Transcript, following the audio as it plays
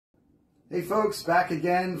Hey folks, back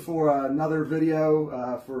again for another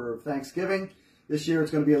video for Thanksgiving. This year it's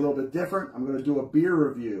going to be a little bit different. I'm going to do a beer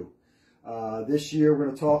review. This year we're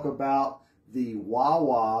going to talk about the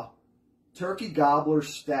Wawa Turkey Gobbler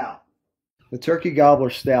Stout. The Turkey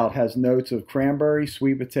Gobbler Stout has notes of cranberry,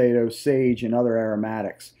 sweet potato, sage, and other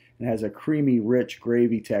aromatics, and has a creamy, rich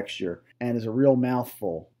gravy texture, and is a real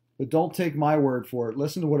mouthful. But don't take my word for it.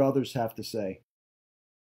 Listen to what others have to say.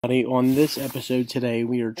 On this episode today,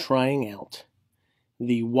 we are trying out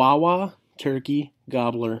the Wawa Turkey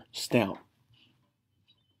Gobbler Stout.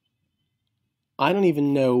 I don't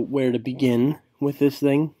even know where to begin with this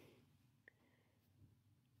thing.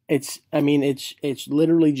 It's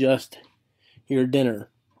literally just your dinner,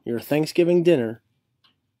 your Thanksgiving dinner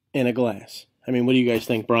in a glass. I mean, what do you guys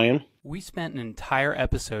think, Brian? We spent an entire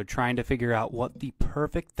episode trying to figure out what the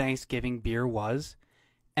perfect Thanksgiving beer was,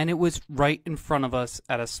 and it was right in front of us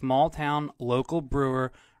at a small town local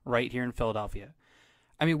brewer right here in Philadelphia.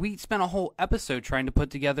 I mean, we spent a whole episode trying to put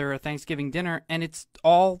together a Thanksgiving dinner, and it's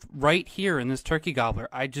all right here in this Turkey Gobbler.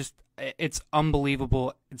 It's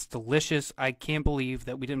unbelievable. It's delicious. I can't believe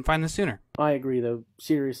that we didn't find this sooner. I agree, though.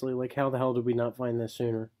 Seriously, how the hell did we not find this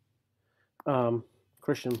sooner?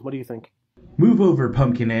 Christian, what do you think? Move over,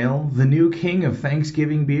 Pumpkin Ale. The new king of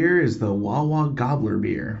Thanksgiving beer is the Wawa Gobbler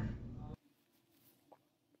beer.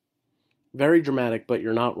 Very dramatic, but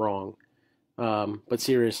you're not wrong. But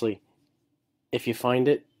seriously, if you find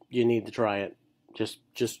it, you need to try it. Just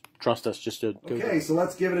trust us. Okay, so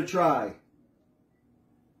let's give it a try.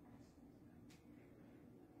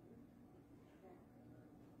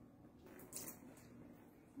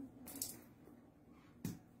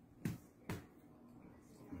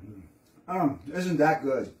 Isn't that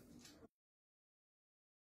good?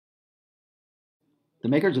 The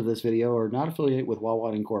makers of this video are not affiliated with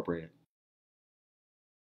Wawa Incorporated.